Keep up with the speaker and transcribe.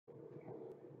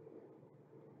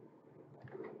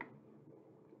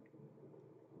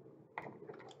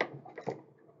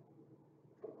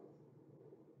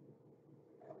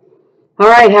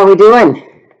right, how we doing?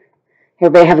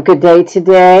 Everybody have a good day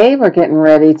today. We're getting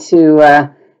ready to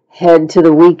head to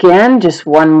the weekend. Just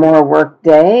one more work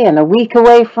day and a week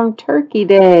away from Turkey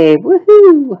Day.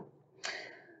 Woohoo!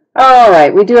 All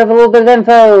right, we do have a little bit of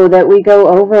info that we go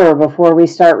over before we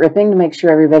start ripping to make sure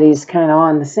everybody's kind of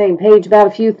on the same page about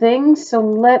a few things. So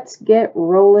let's get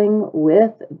rolling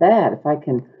with that. If I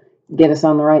can get us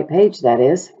on the right page, that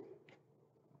is.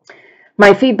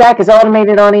 My feedback is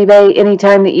automated on eBay.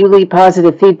 Anytime that you leave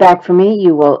positive feedback for me,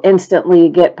 you will instantly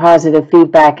get positive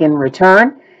feedback in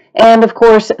return. And of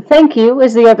course, thank you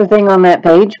is the other thing on that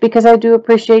page because I do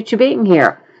appreciate you being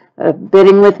here.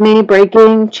 Bidding with me,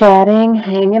 breaking, chatting,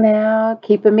 hanging out,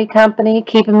 keeping me company,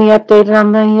 keeping me updated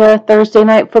on the Thursday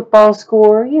night football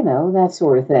score, you know, that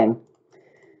sort of thing.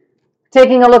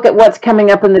 Taking a look at what's coming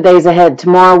up in the days ahead.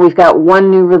 Tomorrow we've got one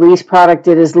new release product.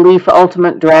 It is Leaf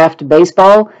Ultimate Draft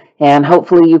Baseball. And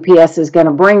hopefully UPS is going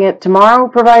to bring it tomorrow.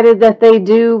 Provided that they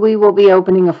do, we will be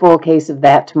opening a full case of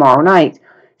that tomorrow night.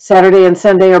 Saturday and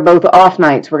Sunday are both off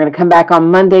nights. We're going to come back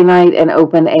on Monday night and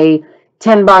open a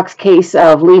 10-box case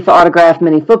of Leaf Autograph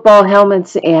Mini Football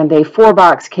helmets and a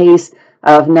 4-box case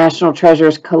of National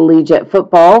Treasures Collegiate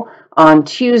Football. On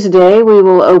Tuesday, we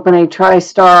will open a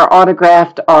Tristar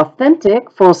Autographed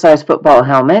Authentic full-size football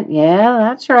helmet. Yeah,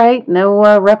 that's right.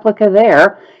 No replica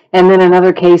there. And then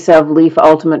another case of Leaf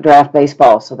Ultimate Draft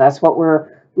Baseball. So that's what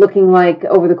we're looking like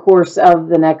over the course of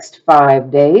the next 5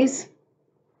 days.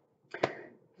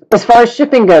 As far as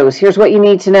shipping goes, here's what you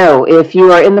need to know. If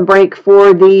you are in the break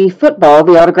for the football,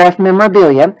 the autographed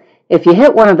memorabilia, if you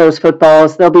hit one of those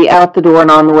footballs, they'll be out the door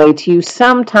and on the way to you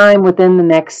sometime within the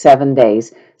next 7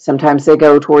 days. Sometimes they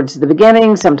go towards the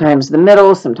beginning, sometimes the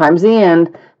middle, sometimes the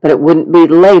end, but it wouldn't be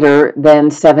later than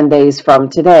 7 days from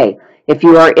today. If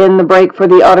you are in the break for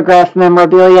the autographed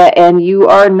memorabilia and you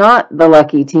are not the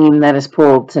lucky team that is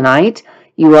pulled tonight,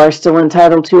 you are still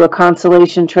entitled to a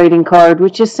consolation trading card,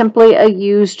 which is simply a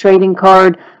used trading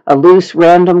card, a loose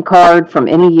random card from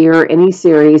any year, any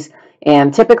series.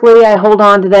 And typically I hold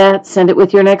on to that, send it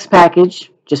with your next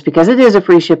package, just because it is a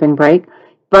free shipping break.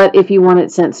 But if you want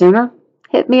it sent sooner,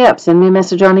 hit me up, send me a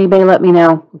message on eBay, let me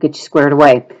know. We'll get you squared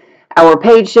away. Our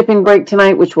paid shipping break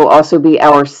tonight, which will also be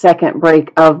our second break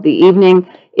of the evening,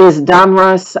 is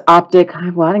Donruss Optic.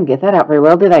 Well, I didn't get that out very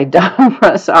well, did I?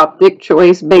 Donruss Optic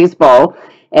Choice Baseball.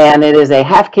 And it is a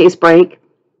half case break.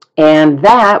 And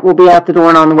that will be out the door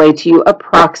and on the way to you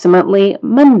approximately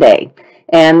Monday.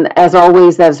 And as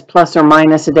always, that is plus or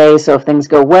minus a day. So if things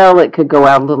go well, it could go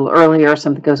out a little earlier. If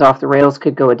something goes off the rails,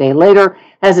 could go a day later.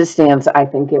 As it stands, I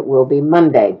think it will be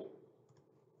Monday.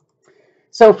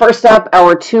 So first up,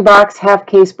 our 2-box half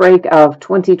case break of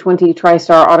 2020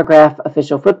 Tristar Autograph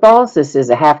Official Footballs. This is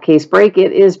a half case break.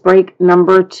 It is break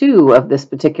number 2 of this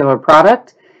particular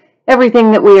product.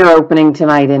 Everything that we are opening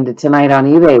tonight into tonight on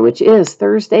eBay, which is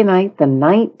Thursday night, the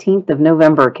 19th of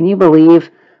November. Can you believe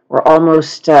we're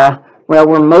almost,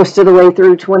 we're most of the way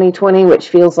through 2020, which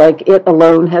feels like it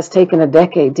alone has taken a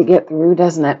decade to get through,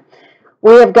 doesn't it?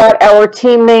 We have got our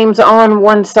team names on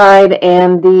one side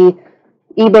and the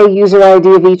eBay user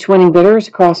ID of each winning bidders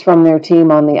across from their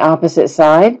team on the opposite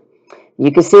side. You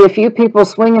can see a few people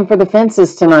swinging for the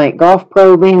fences tonight, Golf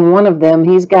Pro being one of them.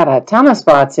 He's got a ton of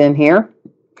spots in here.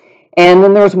 And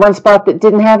then there was one spot that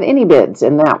didn't have any bids,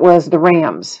 and that was the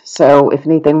Rams. So if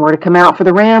anything were to come out for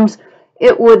the Rams,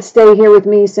 it would stay here with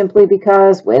me simply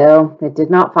because, well, it did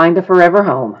not find a forever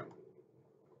home.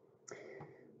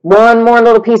 One more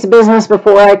little piece of business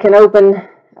before I can open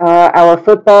our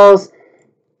footballs.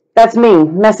 That's me,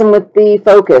 messing with the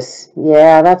focus.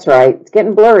 Yeah, that's right. It's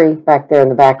getting blurry back there in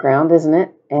the background, isn't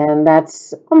it? And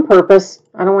that's on purpose.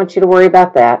 I don't want you to worry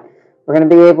about that. We're going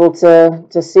to be able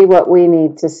to see what we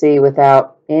need to see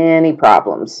without any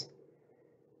problems.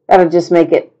 That'll just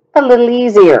make it a little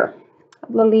easier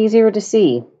to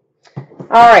see.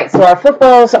 All right, so our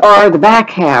footballs are the back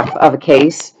half of a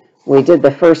case. We did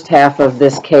the first half of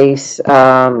this case,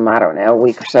 I don't know, a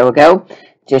week or so ago,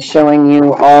 just showing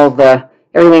you all the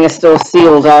everything is still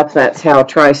sealed up. That's how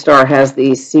Tristar has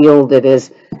these sealed. It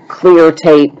is clear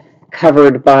tape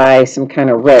covered by some kind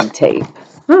of red tape.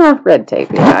 Red tape,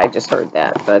 yeah, I just heard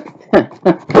that. But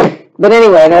but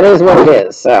anyway, that is what it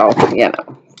is. So, you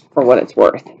know, for what it's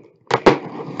worth.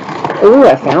 Ooh,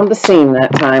 I found the seam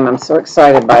that time. I'm so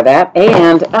excited by that.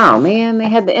 And, oh man, they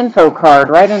had the info card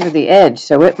right under the edge.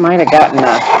 So it might have gotten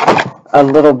a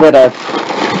little bit of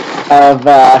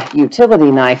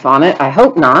utility knife on it. I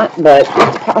hope not, but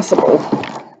it's possible.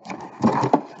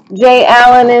 Jay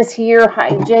Allen is here.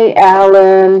 Hi, Jay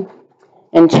Allen.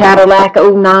 And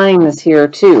Cadillac09 is here,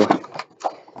 too.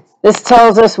 This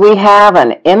tells us we have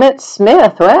an Emmitt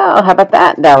Smith. Well, how about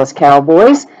that, Dallas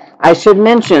Cowboys? I should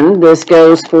mention this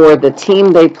goes for the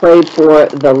team they played for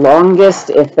the longest,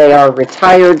 if they are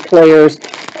retired players,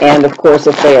 and of course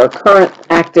if they are current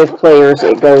active players,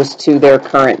 it goes to their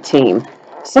current team.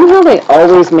 Somehow they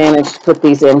always manage to put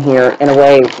these in here in a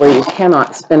way where you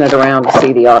cannot spin it around to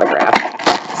see the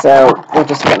autograph. So we're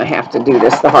just going to have to do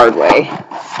this the hard way,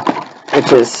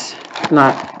 which is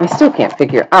not, I still can't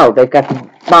figure, oh, they've got the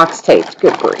box taped.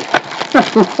 Good grief.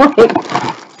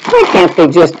 Why can't they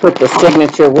just put the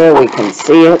signature where we can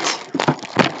see it?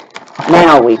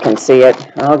 Now we can see it.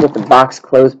 I'll get the box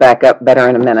closed back up better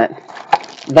in a minute.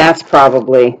 That's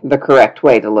probably the correct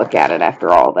way to look at it after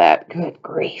all that. Good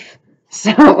grief.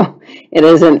 So it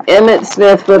is an Emmitt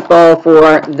Smith football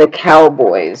for the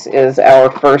Cowboys is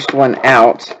our first one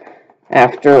out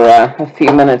after a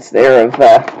few minutes there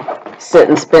of sit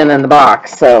and spin in the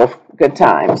box. So good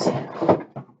times.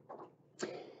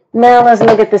 Now let's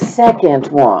look at the second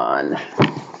one.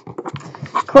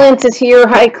 Clint is here.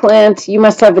 Hi, Clint. You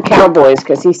must have the Cowboys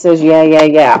because he says,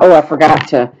 yeah. Oh, I forgot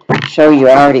to show you.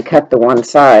 I already cut the one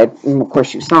side. And of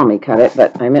course, you saw me cut it,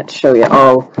 but I meant to show you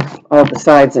all the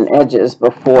sides and edges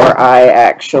before I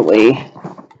actually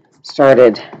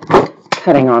started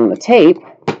cutting on the tape.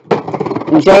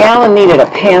 And Jay Allen needed a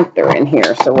Panther in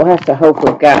here, so we'll have to hope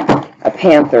we've got a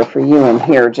Panther for you in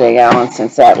here, Jay Allen,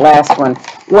 since that last one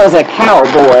was a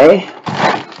Cowboy.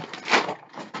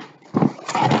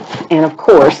 And of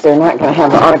course, they're not going to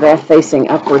have the autograph facing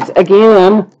upwards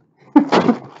again.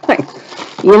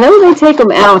 You know they take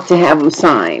them out to have them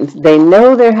signed. They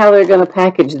know how they're going to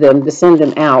package them to send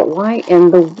them out. Why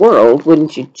in the world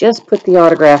wouldn't you just put the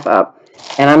autograph up?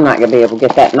 And I'm not going to be able to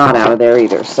get that knot out of there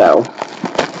either, so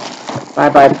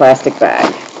bye-bye plastic bag.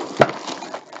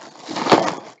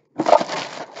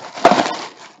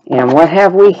 And what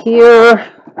have we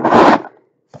here?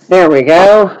 There we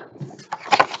go.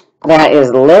 That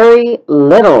is Larry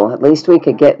Little. At least we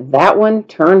could get that one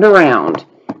turned around.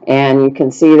 And you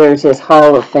can see there's his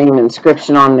Hall of Fame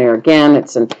inscription on there again.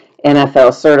 It's an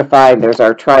NFL certified. There's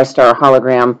our Tristar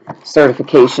hologram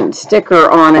certification sticker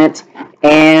on it.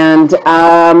 And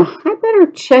I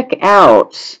better check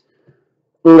out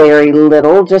Larry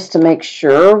Little just to make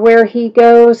sure where he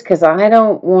goes, because I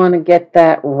don't want to get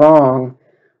that wrong.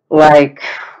 Like,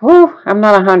 I'm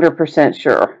not 100%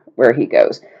 sure where he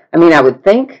goes. I mean, I would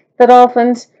think the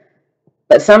Dolphins,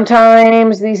 but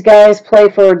sometimes these guys play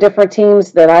for different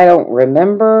teams that I don't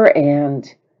remember, and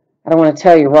I don't want to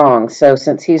tell you wrong. So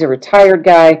since he's a retired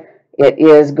guy, it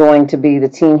is going to be the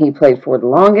team he played for the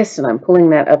longest, and I'm pulling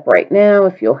that up right now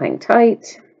if you'll hang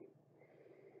tight.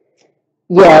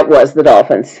 Yeah, it was the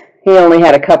Dolphins. He only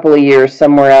had a couple of years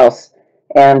somewhere else.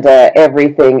 And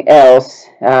everything else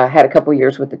had a couple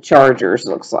years with the Chargers,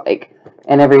 looks like.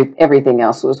 And everything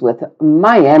else was with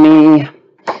Miami.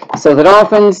 So the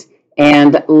Dolphins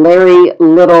and Larry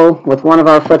Little with one of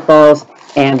our footballs.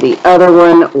 And the other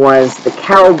one was the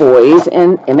Cowboys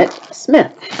and Emmitt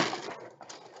Smith.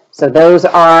 So those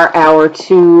are our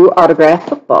two autographed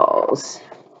footballs.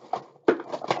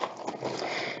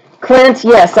 Clint,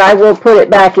 yes, I will put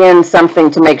it back in something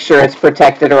to make sure it's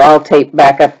protected, or I'll tape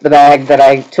back up the bag that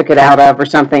I took it out of or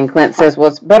something. Clint says, well,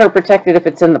 it's better protected if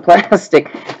it's in the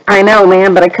plastic. I know,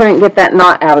 man, but I couldn't get that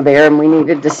knot out of there, and we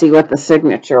needed to see what the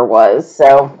signature was.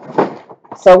 So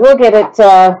we'll get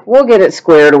it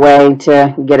squared away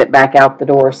to get it back out the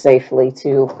door safely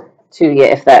to you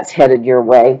if that's headed your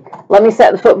way. Let me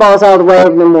set the footballs all the way,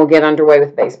 and then we'll get underway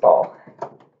with baseball.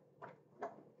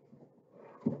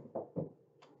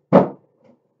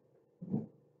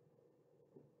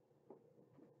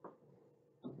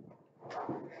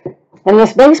 And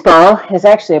this baseball is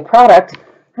actually a product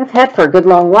I've had for a good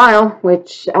long while,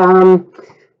 which I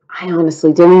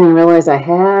honestly didn't even realize I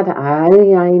had. I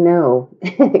know.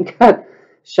 It got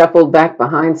shuffled back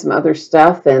behind some other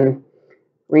stuff, and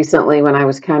recently when I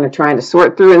was kind of trying to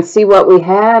sort through and see what we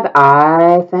had,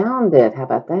 I found it. How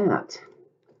about that?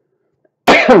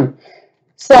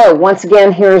 So once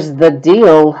again, here's the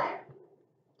deal.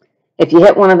 If you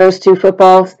hit one of those two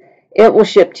footballs, it will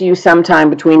ship to you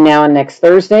sometime between now and next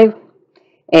Thursday.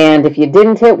 And if you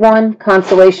didn't hit one,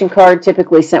 consolation card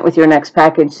typically sent with your next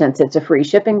package since it's a free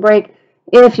shipping break.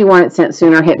 If you want it sent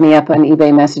sooner, hit me up on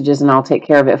eBay messages and I'll take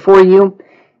care of it for you.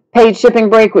 Paid shipping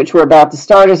break, which we're about to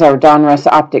start, is our Donruss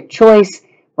Optic Choice.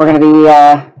 We're going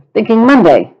to be thinking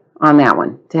Monday on that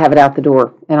one to have it out the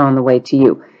door and on the way to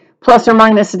you. Plus or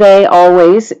minus a day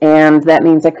always, and that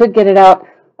means I could get it out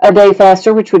a day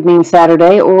faster, which would mean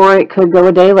Saturday, or it could go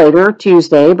a day later,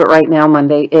 Tuesday, but right now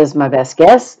Monday is my best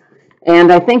guess.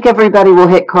 And I think everybody will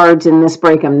hit cards in this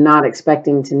break. I'm not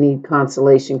expecting to need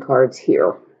consolation cards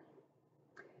here.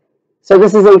 So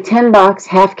this is a 10-box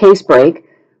half-case break.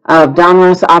 of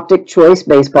Donruss Optic Choice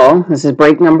Baseball. This is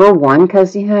break number 1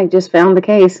 because, yeah, I just found the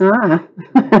case.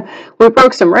 We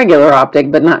broke some regular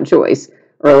Optic, but not Choice,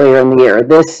 earlier in the year.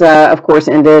 This, of course,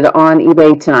 ended on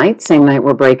eBay tonight, same night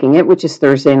we're breaking it, which is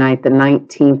Thursday night, the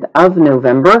 19th of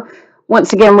November.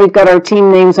 Once again, we've got our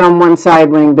team names on one side,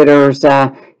 winning bidders,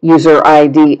 user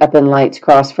ID up in lights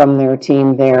crossed from their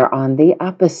team there on the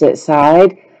opposite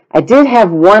side. I did have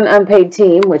one unpaid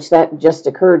team, which that just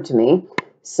occurred to me.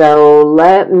 So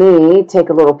let me take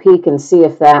a little peek and see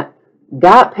if that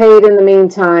got paid in the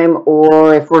meantime,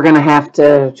 or if we're going to have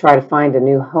to try to find a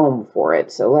new home for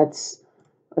it. So let's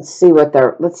see what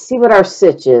our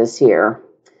sitch is here.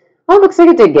 Oh, it looks like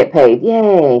it did get paid.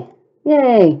 Yay.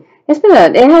 Yay.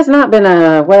 It has not been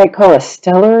a what I call a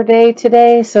stellar day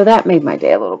today, so that made my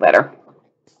day a little better.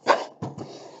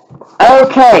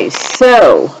 Okay,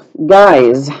 so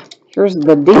guys, here's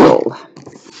the deal.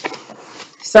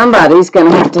 Somebody's going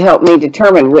to have to help me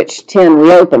determine which tin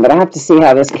we open, but I have to see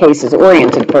how this case is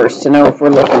oriented first to know if we're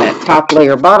looking at top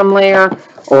layer, bottom layer,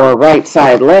 or right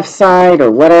side, left side,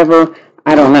 or whatever.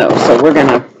 I don't know, so we're going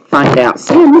to find out.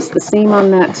 See, I missed the seam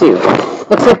on that too.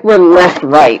 Looks like we're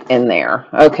left-right in there.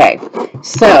 Okay,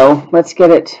 so let's get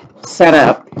it set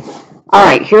up. All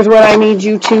right, here's what I need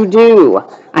you to do.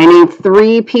 I need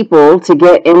 3 people to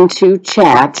get into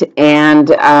chat and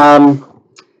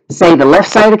say the left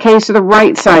side of the case or the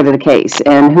right side of the case.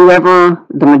 And whoever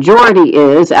the majority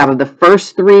is out of the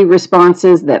first 3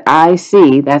 responses that I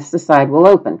see, that's the side we'll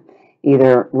open,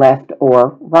 either left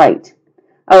or right.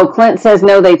 Oh, Clint says,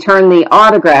 no, they turned the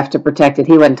autograph to protect it.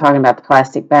 He wasn't talking about the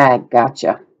plastic bag.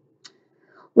 Gotcha.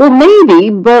 Well, maybe,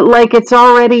 but like it's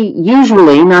already,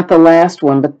 usually, not the last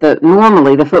one, but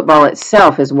normally the football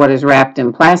itself is what is wrapped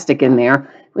in plastic in there,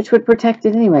 which would protect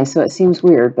it anyway, so it seems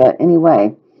weird, but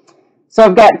anyway. So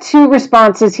I've got 2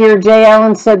 responses here. Jay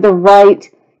Allen said the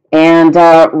right, and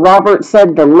Robert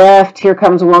said the left. Here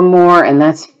comes one more, and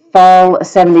that's Fall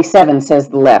 77 says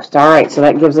the left. All right, so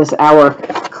that gives us our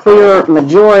clear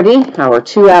majority, our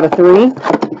 2 out of 3.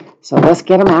 So let's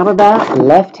get them out of that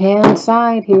left-hand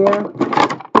side here.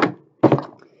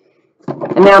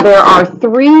 And now there are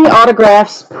 3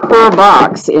 autographs per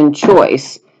box in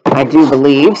Choice, I do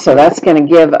believe. So that's going to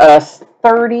give us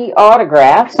 30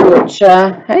 autographs, which,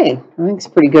 hey, I think it's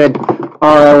pretty good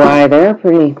ROI there.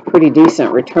 Pretty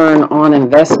decent return on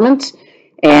investment.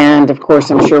 And, of course,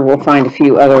 I'm sure we'll find a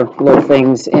few other little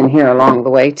things in here along the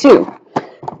way, too.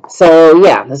 So,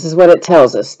 yeah, this is what it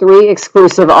tells us. 3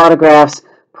 exclusive autographs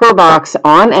per box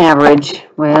on average.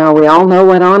 Well, we all know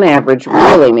what on average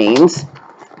really means.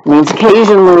 It means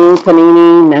occasionally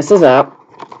Panini messes up.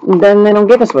 Then they don't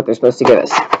give us what they're supposed to give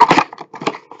us.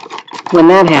 When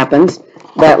that happens,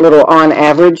 that little on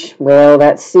average, well,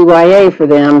 that's CYA for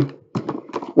them.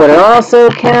 What it also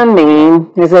can mean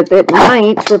is that it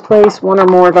might replace one or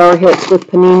more of our hits with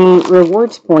Panini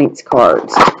Rewards Points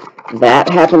cards. That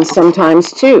happens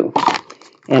sometimes too.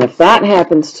 And if that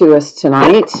happens to us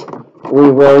tonight,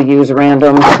 we will use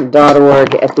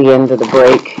random.org at the end of the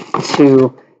break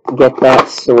to get that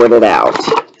sorted out.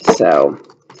 So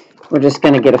we're just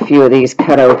going to get a few of these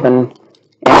cut open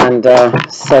and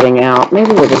setting out.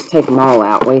 Maybe we'll just take them all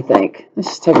out. What do you think? Let's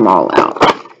just take them all out.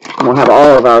 And we'll have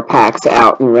all of our packs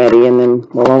out and ready, and then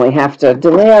we'll only have to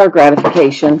delay our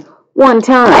gratification one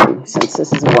time, since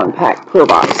this is a 1 pack per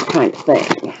box kind of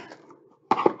thing.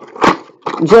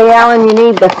 Jay Allen, you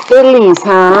need the Phillies,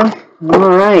 huh?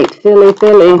 All right, Philly.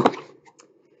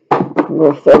 A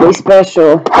little Philly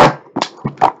special. I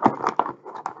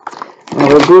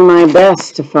will do my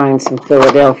best to find some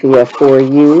Philadelphia for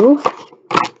you.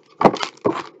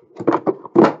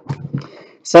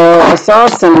 So I saw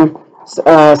some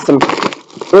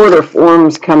order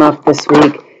forms come up this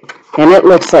week, and it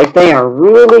looks like they are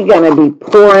really going to be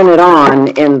pouring it on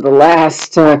in the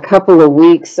last couple of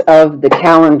weeks of the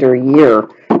calendar year.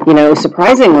 You know,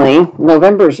 surprisingly,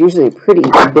 November is usually a pretty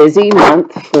busy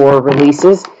month for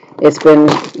releases. It's been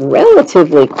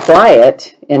relatively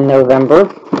quiet in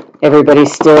November.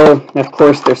 Everybody's still, of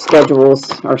course, their schedules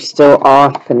are still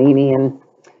off. Panini and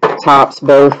Topps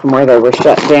both, from where they were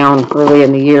shut down early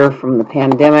in the year from the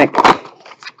pandemic.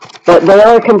 But they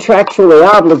are contractually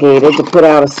obligated to put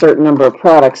out a certain number of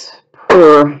products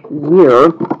per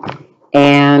year.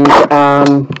 And,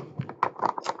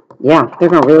 yeah, they're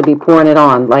going to really be pouring it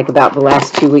on, like about the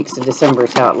last 2 weeks of December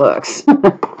is how it looks.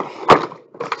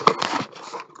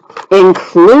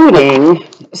 Including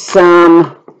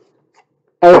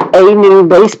a new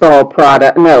basketball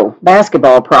product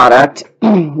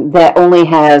that only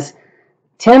has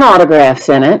 10 autographs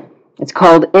in it. It's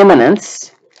called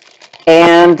Eminence.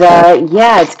 And,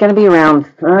 yeah, it's going to be around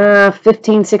 $15,000,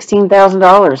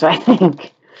 $16,000, I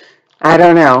think. I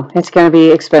don't know. It's going to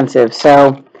be expensive.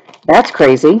 So that's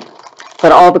crazy.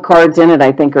 But all the cards in it,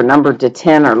 I think, are numbered to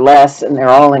 10 or less, and they're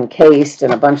all encased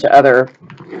and a bunch of other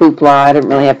hoopla. I didn't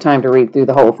really have time to read through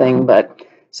the whole thing, but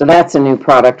so that's a new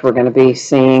product we're going to be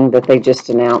seeing that they just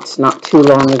announced not too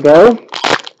long ago.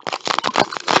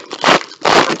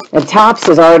 And Topps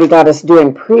has already got us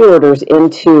doing pre-orders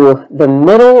into the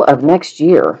middle of next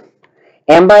year.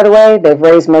 And by the way, they've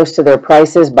raised most of their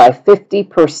prices by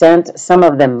 50%, some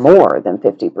of them more than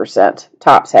 50%.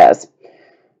 Topps has.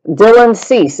 Dylan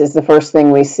Cease is the first thing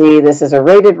we see. This is a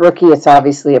rated rookie. It's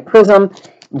obviously a prism,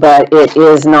 but it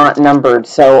is not numbered.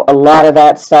 So a lot of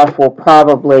that stuff will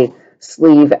probably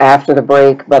sleeve after the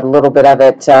break, but a little bit of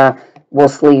it will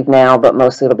sleeve now, but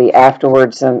mostly it'll be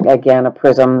afterwards. And again, a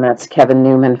prism. That's Kevin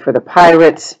Newman for the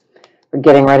Pirates. We're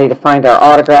getting ready to find our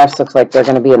autographs. Looks like they're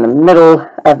going to be in the middle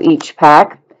of each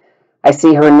pack. I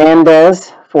see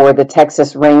Hernandez for the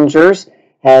Texas Rangers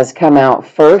has come out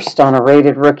first on a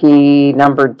rated rookie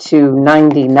numbered to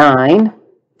 99.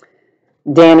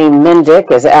 Danny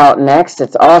Mendick is out next.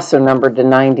 It's also numbered to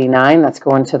 99. That's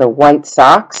going to the White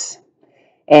Sox.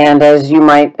 And as you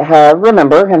might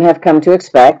remember and have come to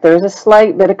expect, there's a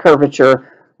slight bit of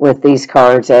curvature with these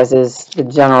cards, as is the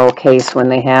general case when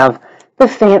they have the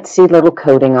fancy little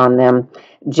coating on them.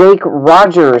 Jake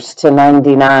Rogers to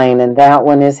 99, and that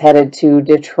one is headed to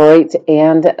Detroit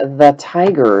and the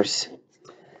Tigers.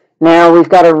 Now we've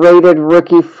got a rated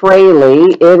rookie Fraley.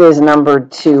 It is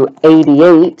numbered to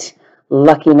 88,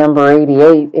 lucky number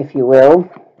 88, if you will.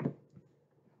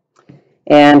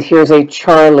 And here's a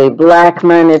Charlie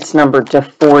Blackmon. It's numbered to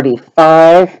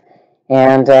 45.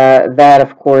 And that,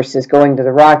 of course, is going to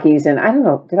the Rockies. And I don't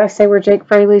know, did I say where Jake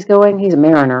Fraley's going? He's a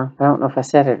Mariner. I don't know if I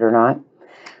said it or not.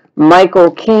 Michael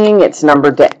King, it's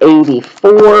numbered to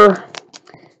 84.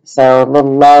 So a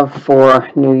little love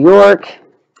for New York.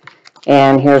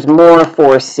 And here's more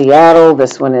for Seattle.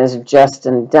 This one is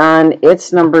Justin Dunn.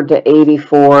 It's numbered to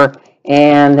 84.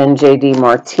 And then J.D.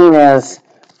 Martinez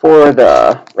for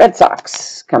the Red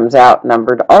Sox comes out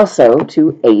numbered also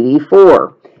to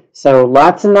 84. So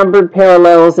lots of numbered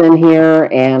parallels in here,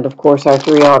 and of course our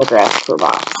 3 autographs per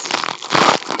box.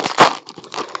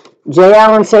 Jay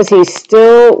Allen says he's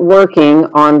still working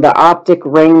on the Optic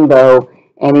Rainbow,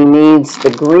 and he needs the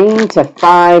green to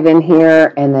 5 in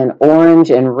here, and then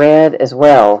orange and red as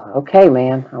well. Okay,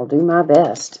 man, I'll do my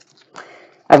best.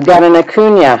 I've got an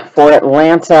Acuna for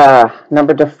Atlanta,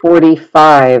 numbered to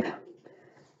 45.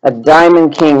 A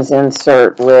Diamond Kings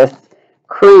insert with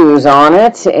Cruz on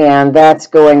it, and that's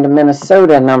going to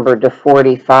Minnesota, numbered to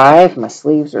 45. My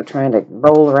sleeves are trying to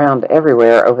roll around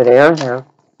everywhere over there. They're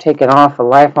taking off a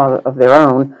life of their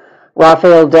own.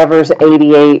 Rafael Devers,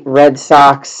 88, Red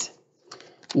Sox.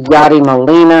 Yadi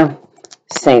Molina,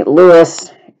 St.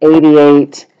 Louis,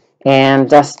 88. And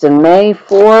Dustin May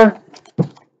for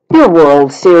your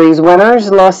World Series winners,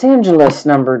 Los Angeles,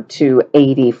 numbered to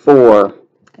 84.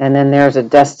 And then there's a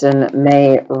Dustin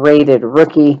May rated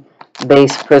rookie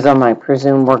base prism. I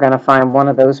presume we're going to find one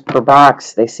of those per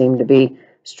box. They seem to be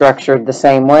structured the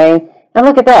same way. And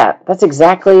look at that. That's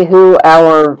exactly who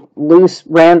our loose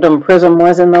random prism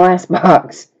was in the last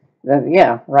box.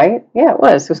 Yeah, right? Yeah, it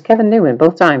was. It was Kevin Newman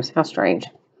both times. How strange.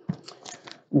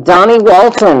 Donnie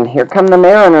Walton. Here come the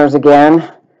Mariners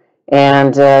again.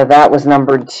 And that was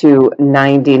numbered to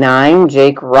 99.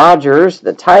 Jake Rogers,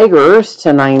 the Tigers,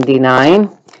 to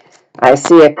 99. I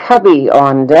see a Cubby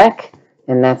on deck,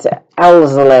 and that's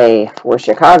Alzolay for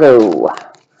Chicago,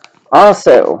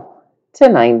 also to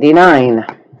 99.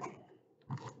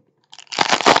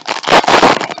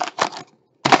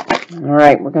 All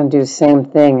right, we're going to do the same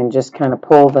thing and just kind of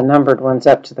pull the numbered ones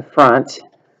up to the front.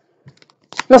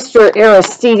 Mr.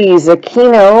 Aristides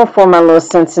Aquino for my little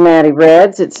Cincinnati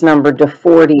Reds. It's numbered to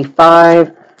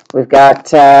 45. We've got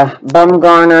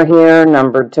Bumgarner here,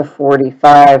 numbered to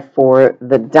 45 for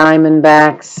the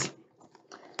Diamondbacks.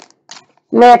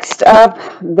 Next up,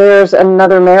 there's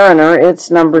another Mariner. It's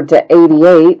numbered to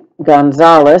 88,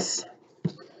 Gonzalez.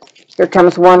 Here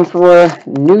comes one for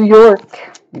New York.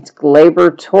 It's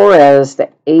Gleyber Torres, the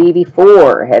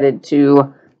 84, headed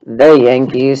to the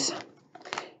Yankees.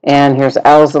 And here's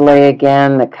Alzolay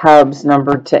again, the Cubs,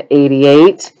 numbered to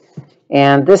 88.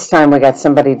 And this time we got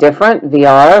somebody different,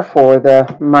 VR for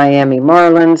the Miami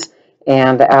Marlins,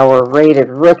 and our rated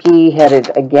rookie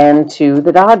headed again to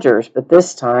the Dodgers, but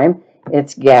this time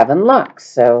it's Gavin Lux.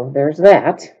 So there's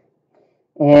that.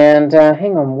 And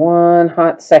hang on one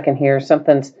hot second here.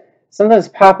 Something's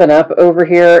popping up over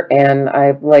here, and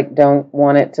I don't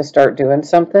want it to start doing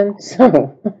something.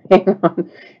 So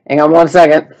hang on one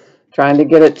second. Trying to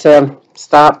get it to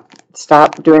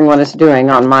stop doing what it's doing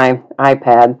on my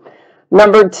iPad.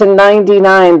 Numbered to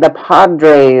 99, the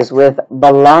Padres with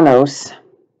Bolanos.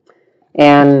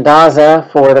 And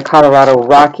Daza for the Colorado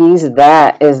Rockies.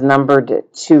 That is numbered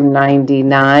to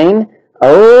 99.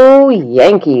 Oh,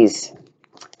 Yankees.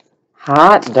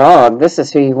 Hot dog. This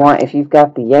is who you want if you've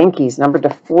got the Yankees. Numbered to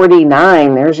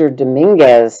 49. There's your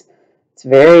Dominguez. It's a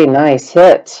very nice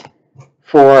hit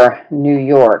for New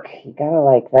York. You gotta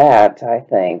like that, I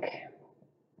think.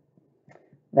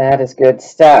 That is good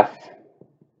stuff.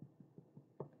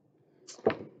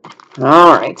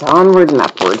 All right, onward and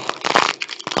upward.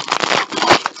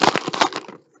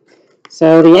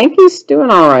 So the Yankees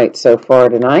doing all right so far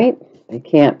tonight. They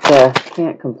can't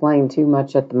complain too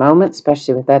much at the moment,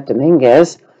 especially with that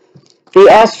Dominguez. The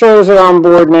Astros are on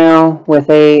board now with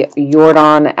a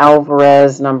Yordan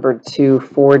Alvarez, numbered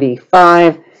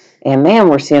 245. And man,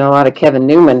 we're seeing a lot of Kevin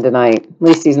Newman tonight. At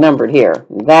least he's numbered here.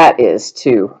 That is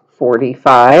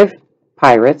 245.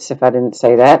 Pirates, if I didn't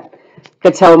say that.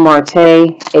 Ketel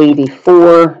Marte,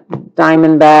 84.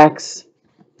 Diamondbacks.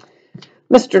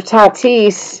 Mr.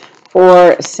 Tatis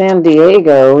for San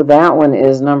Diego, that one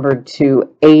is numbered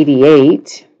to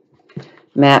 88.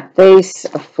 Matt Face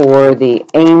for the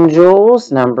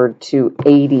Angels, numbered to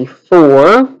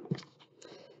 84.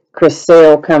 Chris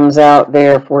Sale comes out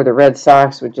there for the Red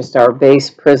Sox with just our base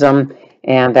prism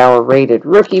and our rated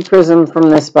rookie prism from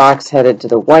this box headed to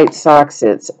the White Sox.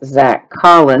 It's Zach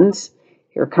Collins.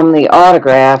 Here come the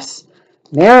autographs.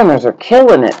 Mariners are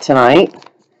killing it tonight.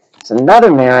 It's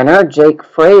another Mariner, Jake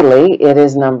Fraley. It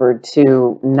is numbered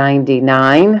to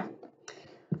 99.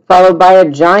 Followed by a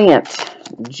Giant,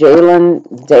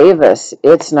 Jalen Davis.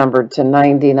 It's numbered to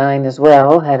 99 as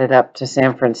well, headed up to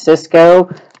San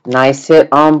Francisco. Nice hit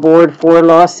on board for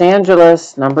Los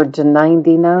Angeles, numbered to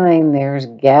 99. There's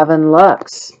Gavin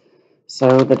Lux.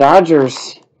 So the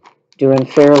Dodgers doing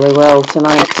fairly well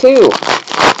tonight too.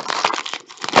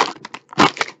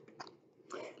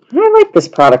 I like this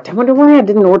product. I wonder why I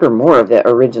didn't order more of it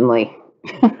originally.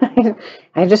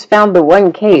 I just found the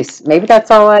one case. Maybe that's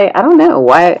all I don't know.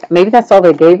 Why? Maybe that's all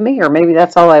they gave me, or maybe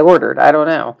that's all I ordered. I don't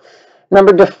know.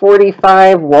 Numbered to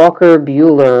 45, Walker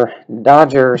Buehler,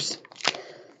 Dodgers.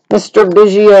 Mr.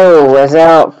 Biggio is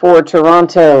out for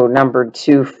Toronto, numbered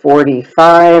to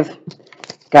 45.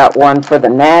 Got one for the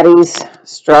Natties,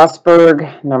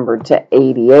 Strasburg, numbered to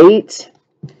 88.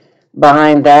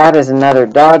 Behind that is another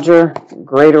Dodger,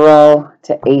 Graterol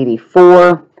to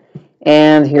 84.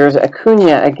 And here's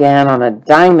Acuna again on a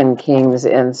Diamond Kings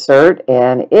insert,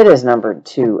 and it is numbered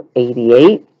to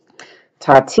 88.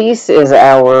 Tatis is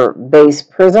our base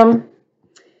prism,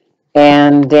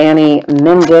 and Danny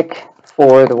Mendick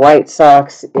for the White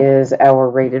Sox is our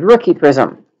rated rookie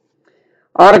prism.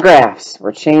 Autographs,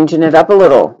 we're changing it up a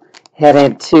little.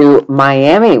 Headed to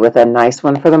Miami with a nice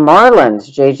one for the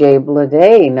Marlins. J.J.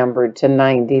 Bleday, numbered to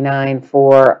 99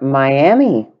 for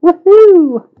Miami.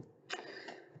 Woohoo!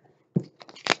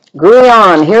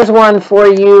 Grullon, here's one for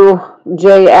you,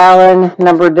 Jay Allen,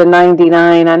 numbered to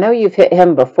 99. I know you've hit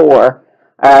him before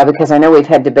because I know we've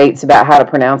had debates about how to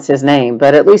pronounce his name,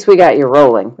 but at least we got you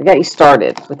rolling. We got you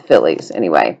started with Phillies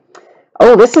anyway.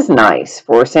 Oh, this is nice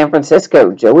for San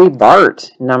Francisco. Joey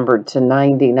Bart, numbered to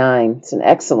 99. It's an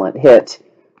excellent hit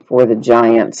for the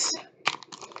Giants.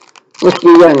 With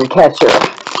the young catcher.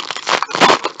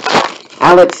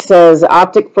 Alex says,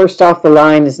 Optic first off the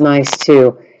line is nice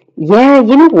too. Yeah,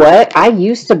 you know what? I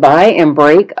used to buy and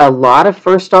break a lot of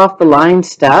first off the line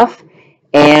stuff.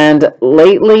 And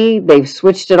lately, they've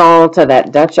switched it all to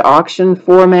that Dutch auction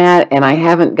format. And I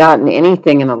haven't gotten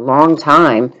anything in a long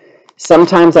time.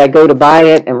 Sometimes I go to buy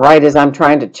it, and right as I'm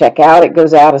trying to check out, it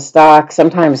goes out of stock.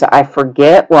 Sometimes I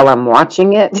forget while I'm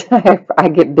watching it. I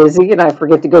get busy, and I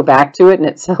forget to go back to it, and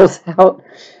it sells out.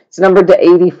 It's numbered to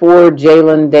 84,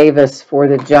 Jalen Davis for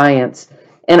the Giants.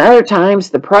 And other times,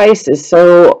 the price is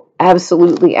so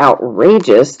absolutely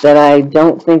outrageous that I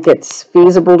don't think it's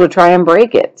feasible to try and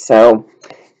break it. So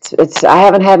I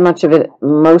haven't had much of it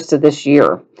most of this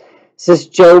year. This is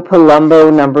Joe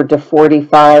Palumbo, numbered to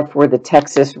 45 for the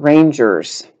Texas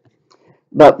Rangers.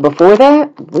 But before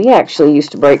that, we actually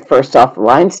used to break first off the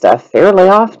line stuff fairly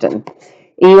often.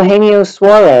 Eugenio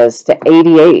Suarez to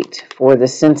 88 for the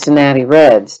Cincinnati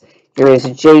Reds. Here is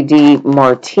J.D.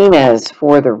 Martinez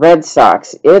for the Red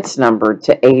Sox. It's numbered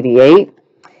to 88.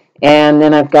 And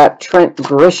then I've got Trent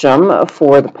Grisham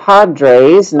for the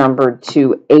Padres, numbered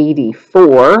to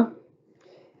 84.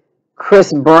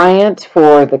 Chris Bryant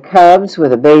for the Cubs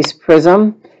with a base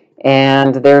prism.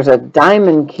 And there's a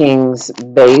Diamond Kings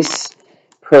base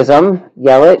prism.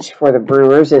 Yelich for the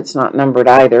Brewers. It's not numbered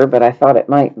either, but I thought it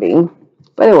might be.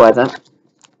 But it wasn't.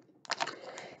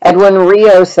 Edwin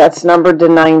Rios, that's numbered to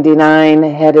 99,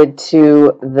 headed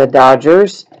to the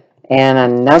Dodgers. And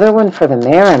another one for the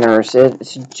Mariners.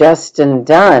 It's Justin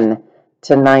Dunn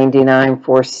to 99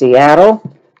 for Seattle.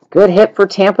 Good hit for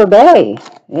Tampa Bay.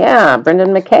 Yeah, Brendan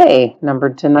McKay,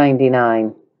 numbered to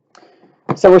 99.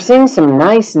 So we're seeing some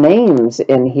nice names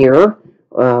in here.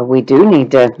 We do need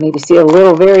to maybe see a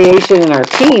little variation in our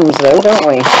teams, though, don't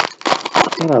we?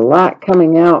 Got a lot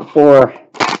coming out for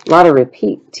a lot of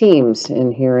repeat teams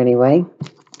in here anyway.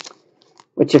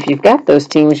 Which, if you've got those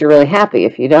teams, you're really happy.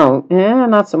 If you don't,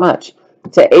 not so much.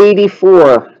 To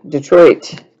 84,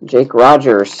 Detroit, Jake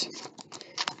Rogers.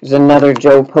 There's another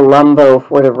Joe Palumbo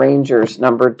for the Rangers,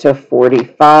 numbered to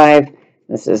 45.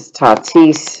 This is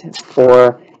Tatis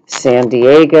for San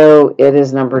Diego. It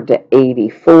is numbered to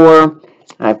 84.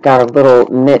 I've got a little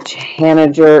Mitch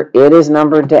Haniger. It is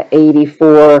numbered to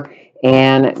 84.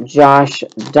 And Josh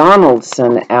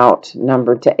Donaldson out,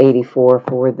 numbered to 84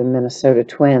 for the Minnesota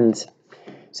Twins.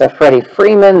 So Freddie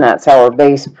Freeman, that's our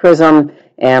base prism.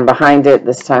 And behind it,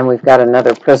 this time we've got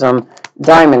another prism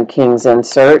Diamond Kings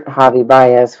insert, Javi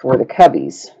Baez for the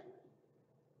Cubbies.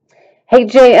 Hey,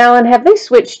 Jay Allen, have they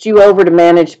switched you over to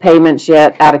managed payments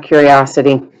yet, out of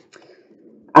curiosity?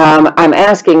 I'm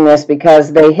asking this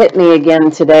because they hit me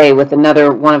again today with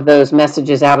another one of those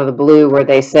messages out of the blue where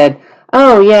they said,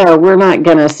 oh, yeah, we're not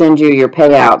going to send you your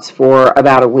payouts for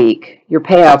about a week. Your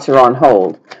payouts are on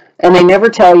hold. And they never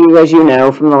tell you, as you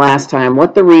know from the last time,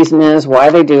 what the reason is,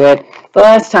 why they do it. The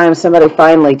last time somebody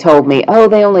finally told me, oh,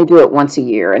 they only do it once a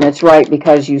year. And it's right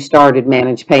because you started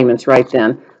managed payments right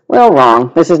then. Well,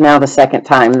 wrong. This is now the second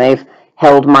time they've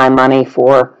held my money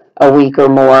for a week or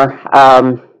more.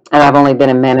 And I've only been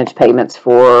in managed payments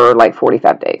for like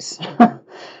 45 days.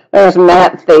 There's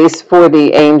Matt Face for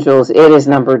the Angels. It is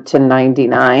numbered to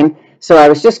 99. So I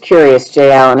was just curious,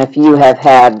 Jay Allen, if you have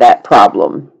had that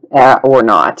problem or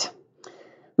not.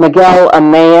 Miguel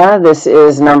Amaya, this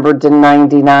is numbered to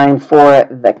 99 for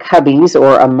the Cubbies,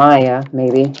 or Amaya,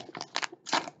 maybe.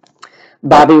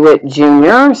 Bobby Witt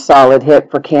Jr., solid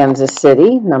hit for Kansas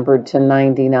City, numbered to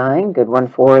 99. Good one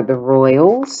for the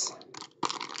Royals.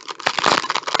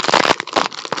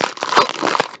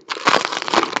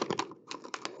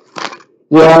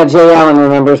 Yeah, Jay Allen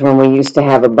remembers when we used to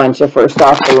have a bunch of first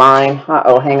off the line.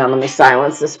 Uh-oh, hang on, let me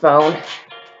silence this phone.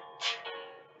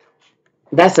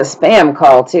 That's a spam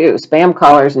call, too. Spam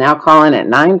callers now calling at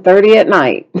 9:30 at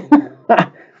night.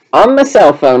 On the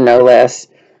cell phone, no less.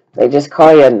 They just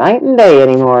call you night and day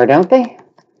anymore, don't they?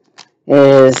 It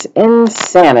is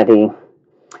insanity.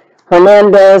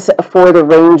 Hernandez for the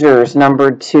Rangers,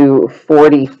 numbered to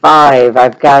 45.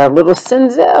 I've got a little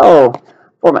Senzel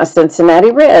for my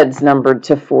Cincinnati Reds, numbered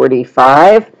to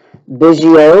 45.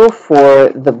 Biggio for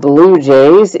the Blue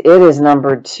Jays. It is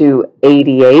numbered to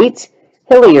 88.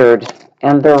 Hilliard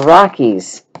and the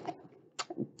Rockies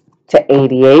to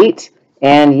 88.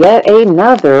 And yet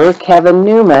another Kevin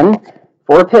Newman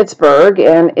for Pittsburgh,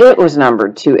 and it was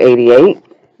numbered to 88.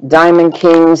 Diamond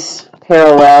Kings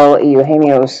parallel,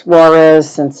 Eugenio Suarez,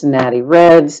 Cincinnati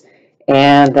Reds.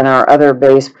 And then our other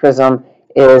base prism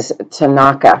is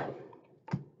Tanaka.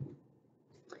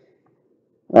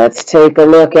 Let's take a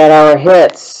look at our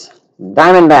hits.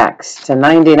 Diamondbacks to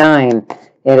 99.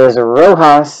 It is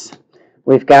Rojas.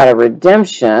 We've got a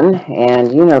redemption,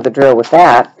 and you know the drill with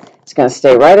that. It's going to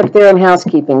stay right up there in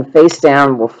housekeeping, face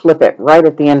down. We'll flip it right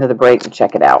at the end of the break and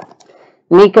check it out.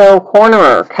 Nico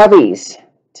Hornerer, Cubbies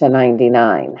to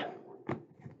 99.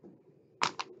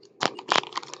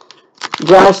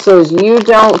 Josh says, you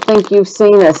don't think you've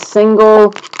seen a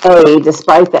single A,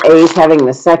 despite the A's having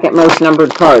the second most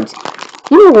numbered cards.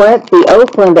 You know what? The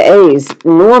Oakland A's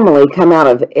normally come out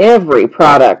of every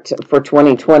product for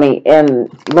 2020 in,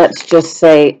 let's just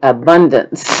say,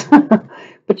 abundance.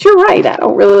 But you're right. I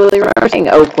don't really remember seeing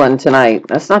Oakland tonight.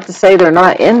 That's not to say they're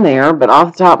not in there, but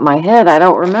off the top of my head, I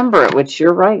don't remember it, which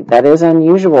you're right. That is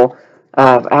unusual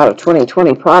out of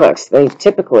 2020 products. They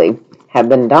typically have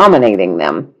been dominating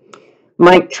them.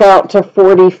 Mike Trout to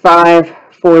 45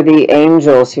 for the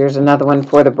Angels. Here's another one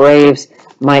for the Braves.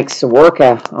 Mike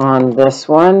Soroka on this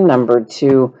one, numbered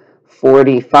to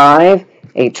 45.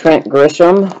 A Trent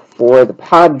Grisham for the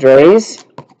Padres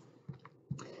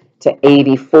to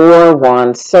 84.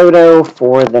 Juan Soto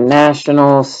for the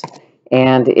Nationals,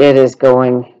 and it is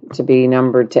going to be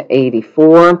numbered to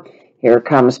 84. Here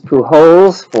comes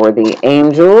Pujols for the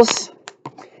Angels.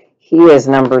 He is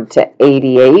numbered to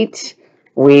 88.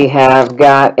 We have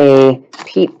got a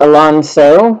Pete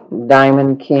Alonso,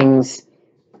 Diamond Kings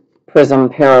prism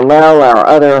parallel. Our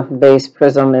other base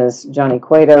prism is Johnny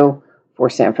Cueto for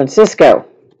San Francisco.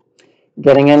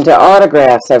 Getting into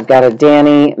autographs, I've got a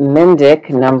Danny Mendick,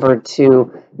 numbered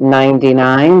to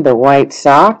 99, the White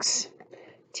Sox.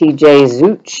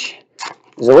 TJ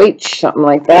Zoich, something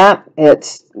like that.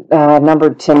 It's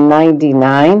numbered to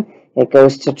 99. It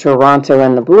goes to Toronto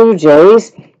and the Blue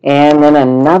Jays. And then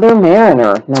another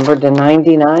Mariner, numbered to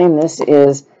 99. This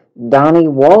is Donnie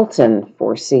Walton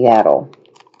for Seattle.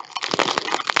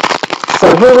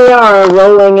 So here we are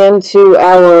rolling into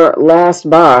our last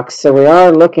box. So we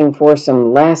are looking for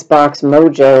some last box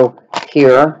mojo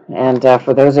here. And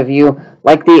for those of you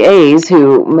like the A's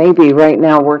who may be right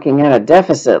now working at a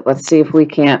deficit, let's see if we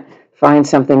can't find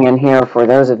something in here for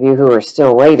those of you who are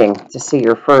still waiting to see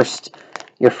your first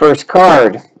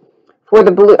card. For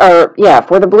the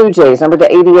Blue Jays, number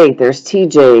to 88, there's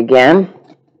TJ again.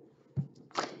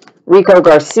 Rico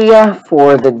Garcia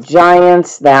for the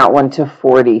Giants, that one to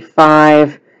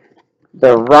 45.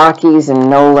 The Rockies and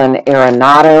Nolan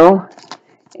Arenado,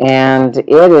 and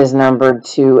it is numbered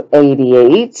to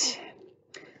 88.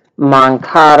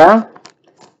 Moncada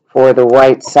for the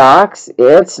White Sox,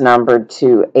 it's numbered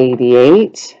to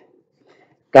 88.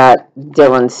 Got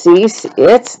Dylan Cease,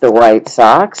 it's the White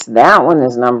Sox, that one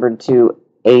is numbered to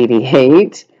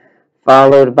 88.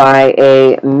 Followed by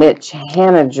a Mitch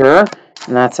Haniger,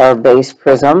 and that's our base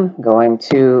prism going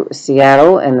to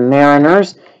Seattle and the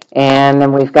Mariners. And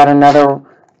then we've got another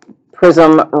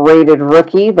prism rated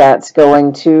rookie that's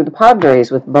going to the Padres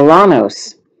with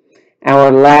Bolanos. Our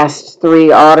last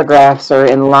three autographs are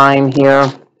in line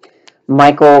here.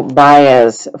 Michael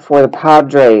Baez for the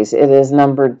Padres. It is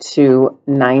numbered to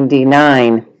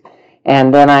 99.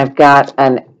 And then I've got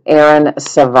an Aaron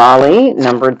Savali,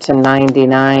 numbered to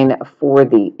 99 for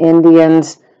the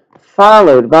Indians,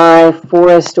 followed by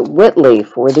Forrest Whitley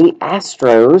for the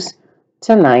Astros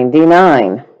to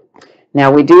 99.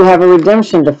 Now we do have a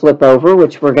redemption to flip over,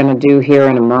 which we're going to do here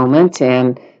in a moment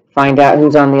and find out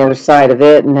who's on the other side of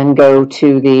it, and then go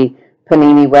to the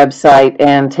Panini website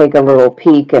and take a little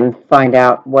peek and find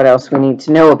out what else we need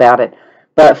to know about it.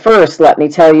 But first, let me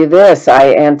tell you this.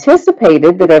 I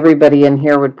anticipated that everybody in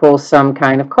here would pull some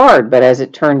kind of card, but as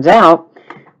it turns out,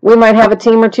 we might have a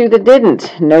team or two that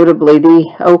didn't, notably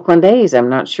the Oakland A's. I'm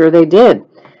not sure they did.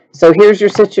 So here's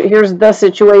the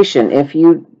situation. If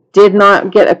you did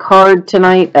not get a card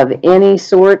tonight of any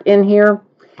sort in here,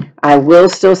 I will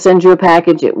still send you a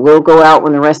package. It will go out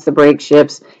when the rest of the break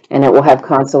ships, and it will have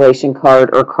consolation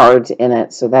card or cards in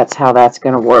it. So that's how that's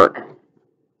going to work.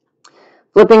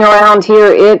 Flipping around here,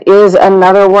 it is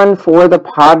another one for the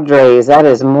Padres. That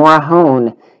is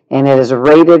Morahone, and it is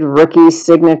rated rookie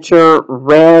signature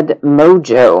red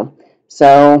mojo.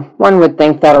 So one would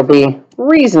think that'll be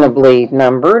reasonably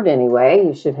numbered anyway.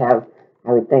 You should have,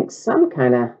 I would think, some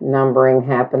kind of numbering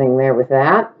happening there with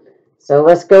that. So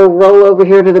let's go roll over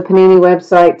here to the Panini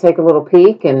website, take a little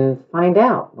peek, and find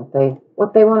out what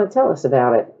they want to tell us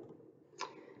about it.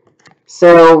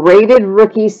 So rated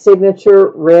rookie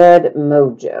signature red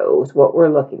mojo is what we're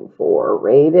looking for.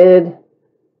 Rated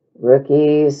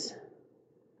rookies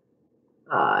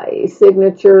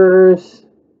signatures.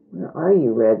 Where are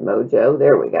you, red mojo?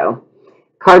 There we go.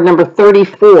 Card number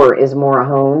 34 is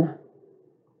Morahone.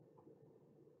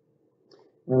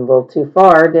 Went a little too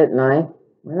far, didn't I?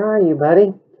 Where are you,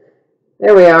 buddy?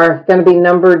 There we are. Going to be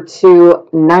numbered to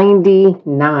 99.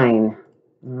 All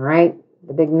right.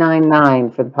 The big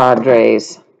 99 for the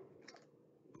Padres.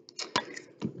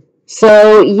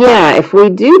 So, yeah, if we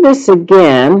do this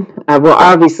again, well,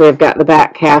 obviously I've got the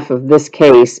back half of this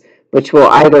case, which will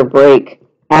either break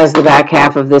as the back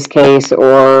half of this case,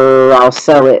 or I'll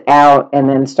sell it out and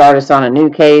then start us on a new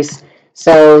case.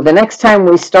 So the next time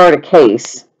we start a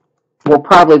case, we'll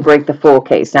probably break the full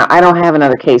case. Now, I don't have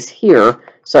another case here,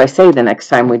 so I say the next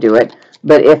time we do it.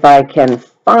 But if I can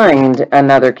find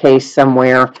another case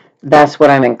somewhere, that's what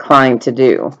I'm inclined to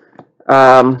do.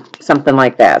 Something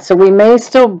like that. So we may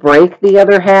still break the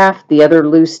other half, the other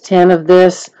loose 10 of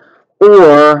this,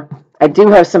 or I do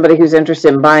have somebody who's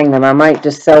interested in buying them. I might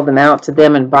just sell them out to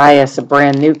them and buy us a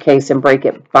brand new case and break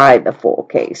it by the full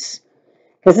case.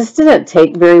 Because this didn't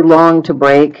take very long to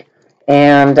break,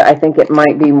 and I think it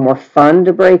might be more fun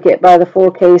to break it by the full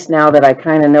case now that I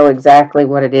kind of know exactly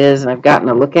what it is and I've gotten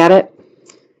a look at it.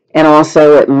 And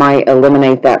also it might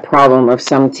eliminate that problem of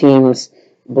some teams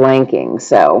blanking.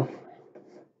 So,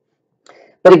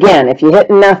 but again, if you hit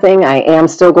nothing, I am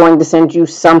still going to send you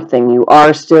something. You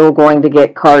are still going to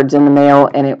get cards in the mail,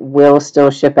 and it will still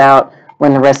ship out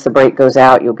when the rest of the break goes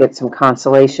out. You'll get some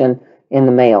consolation in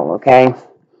the mail, okay?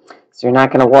 So you're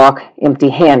not going to walk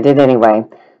empty-handed anyway.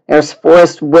 There's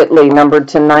Forrest Whitley, numbered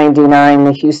to 99,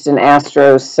 the Houston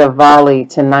Astros. Savali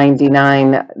to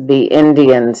 99, the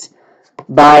Indians.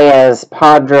 Baez,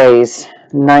 Padres,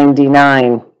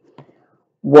 99.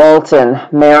 Walton,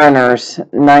 Mariners,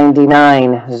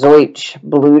 99. Zoich,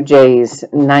 Blue Jays,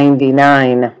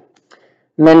 99.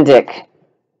 Mendick,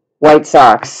 White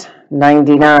Sox,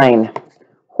 99.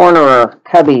 Hornerer,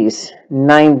 Cubbies,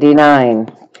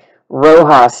 99.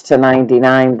 Rojas to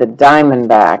 99, the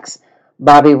Diamondbacks.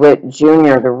 Bobby Witt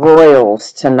Jr., the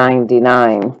Royals to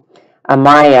 99.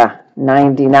 Amaya,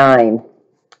 99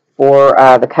 for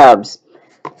the Cubs.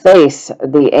 Face,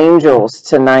 the Angels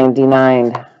to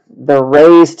 99. The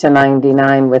Rays to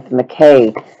 99 with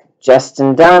McKay.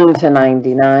 Justin Dunn to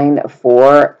 99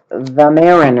 for the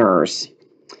Mariners.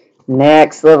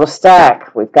 Next little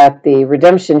stack, we've got the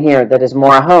redemption here that is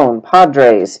Morajón,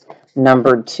 Padres,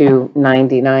 numbered to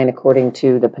 99 according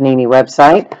to the Panini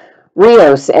website.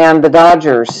 Rios and the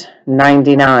Dodgers,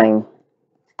 99.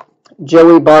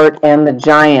 Joey Bart and the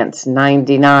Giants,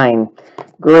 99.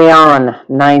 Grion,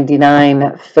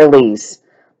 99, Phillies.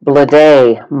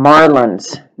 Blade,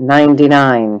 Marlins,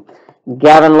 99.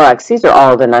 Gavin Lux, these are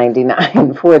all to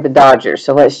 99 for the Dodgers,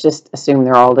 so let's just assume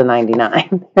they're all to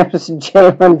 99. There's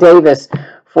Jalen Davis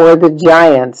for the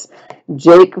Giants.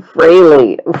 Jake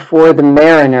Fraley for the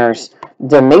Mariners.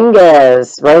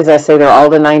 Dominguez, right as I say they're all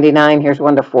to 99, here's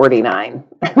one to 49.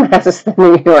 That's the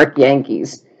New York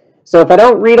Yankees. So if I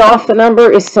don't read off the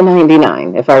number, it's to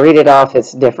 99. If I read it off,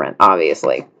 it's different,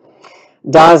 obviously.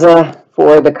 Daza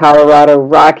for the Colorado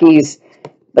Rockies,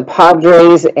 the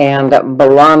Padres, and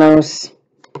Bolanos.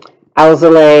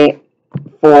 Alzolay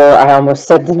for, I almost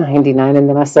said the 99, and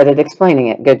then I said it explaining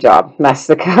it. Good job. That's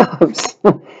the Cubs.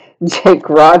 Jake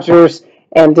Rogers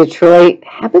and Detroit.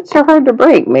 Habits are hard to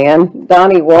break, man.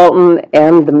 Donnie Walton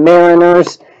and the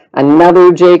Mariners.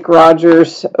 Another Jake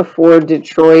Rogers for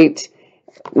Detroit.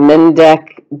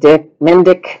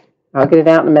 Mendick, I'll get it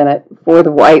out in a minute, for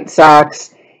the White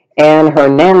Sox. And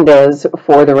Hernandez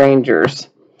for the Rangers.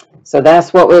 So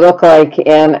that's what we look like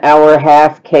in our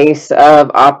half case of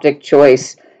Optic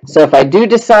Choice. So if I do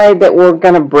decide that we're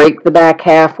going to break the back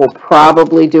half, we'll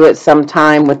probably do it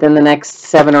sometime within the next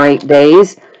 7 or 8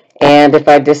 days. And if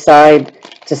I decide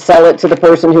to sell it to the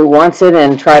person who wants it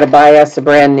and try to buy us a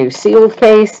brand new sealed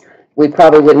case, we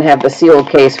probably wouldn't have the sealed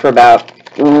case for about,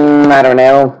 I don't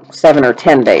know, 7 or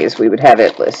 10 days. We would have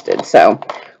it listed. So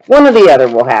one or the other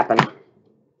will happen.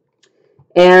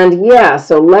 And yeah,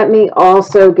 so let me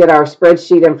also get our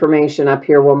spreadsheet information up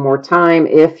here one more time.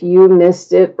 If you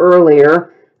missed it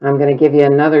earlier, I'm going to give you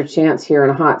another chance here in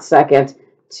a hot second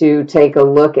to take a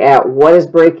look at what is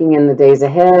breaking in the days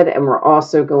ahead. And we're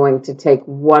also going to take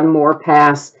one more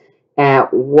pass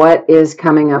at what is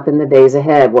coming up in the days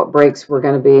ahead, what breaks we're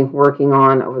going to be working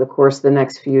on over the course of the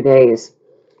next few days.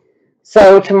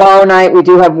 So tomorrow night we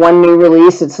do have one new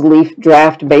release. It's Leaf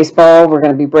Draft Baseball. We're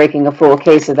going to be breaking a full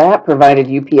case of that, provided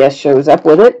UPS shows up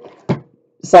with it.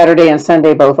 Saturday and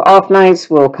Sunday, both off nights.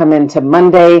 We'll come into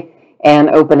Monday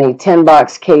and open a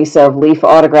 10-box case of Leaf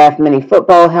Autograph Mini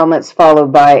Football helmets,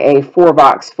 followed by a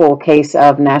 4-box full case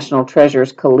of National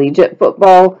Treasures Collegiate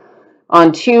Football.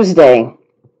 On Tuesday,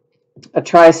 a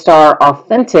Tristar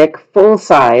Authentic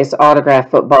full-size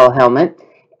autograph football helmet,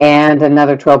 and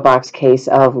another 12-box case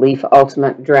of Leaf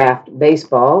Ultimate Draft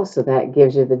Baseball. So that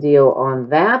gives you the deal on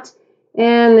that.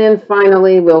 And then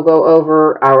finally, we'll go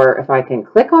over our, if I can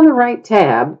click on the right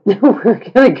tab, we're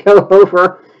going to go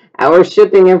over our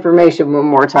shipping information one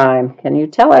more time. Can you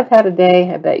tell I've had a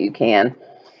day? I bet you can.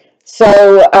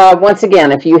 So once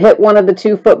again, if you hit one of the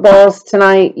 2 footballs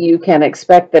tonight, you can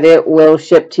expect that it will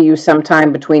ship to you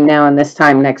sometime between now and this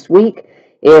time next week.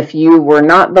 If you were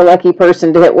not the lucky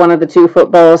person to hit one of the 2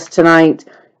 footballs tonight,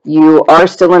 you are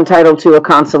still entitled to a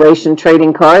consolation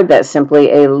trading card. That's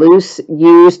simply a loose,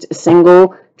 used,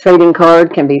 single trading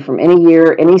card. Can be from any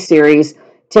year, any series,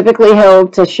 typically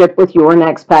held to ship with your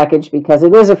next package because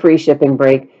it is a free shipping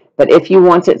break. But if you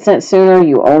want it sent sooner,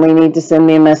 you only need to send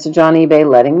me a message on eBay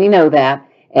letting me know that,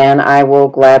 and I will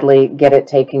gladly get it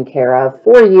taken care of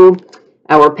for you.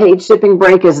 Our paid shipping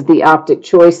break is the Optic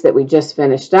Choice that we just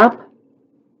finished up.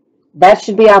 That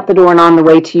should be out the door and on the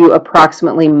way to you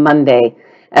approximately Monday.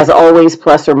 As always,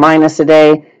 plus or minus a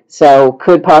day. So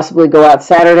could possibly go out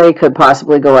Saturday, could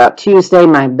possibly go out Tuesday.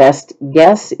 My best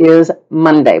guess is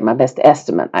Monday. My best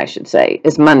estimate, I should say,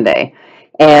 is Monday.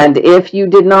 And if you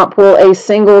did not pull a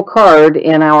single card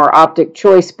in our Optic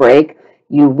Choice break,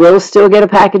 you will still get a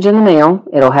package in the mail.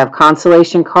 It'll have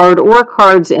consolation card or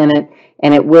cards in it,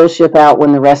 and it will ship out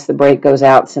when the rest of the break goes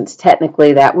out, since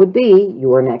technically that would be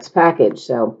your next package.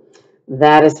 So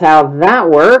that is how that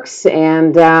works.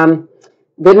 And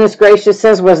goodness gracious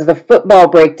says, was the football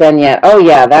break done yet? Oh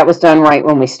yeah, that was done right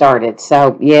when we started.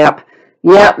 So yep,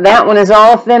 Yep, that one is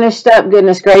all finished up,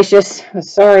 goodness gracious.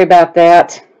 Sorry about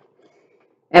that.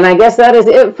 And I guess that is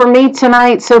it for me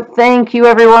tonight. So thank you,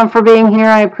 everyone, for being here.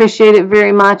 I appreciate it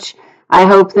very much. I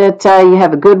hope that you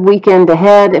have a good weekend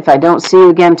ahead. If I don't see you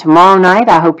again tomorrow night,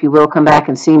 I hope you will come back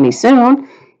and see me soon.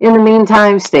 In the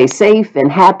meantime, stay safe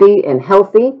and happy and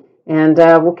healthy, and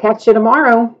we'll catch you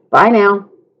tomorrow. Bye now.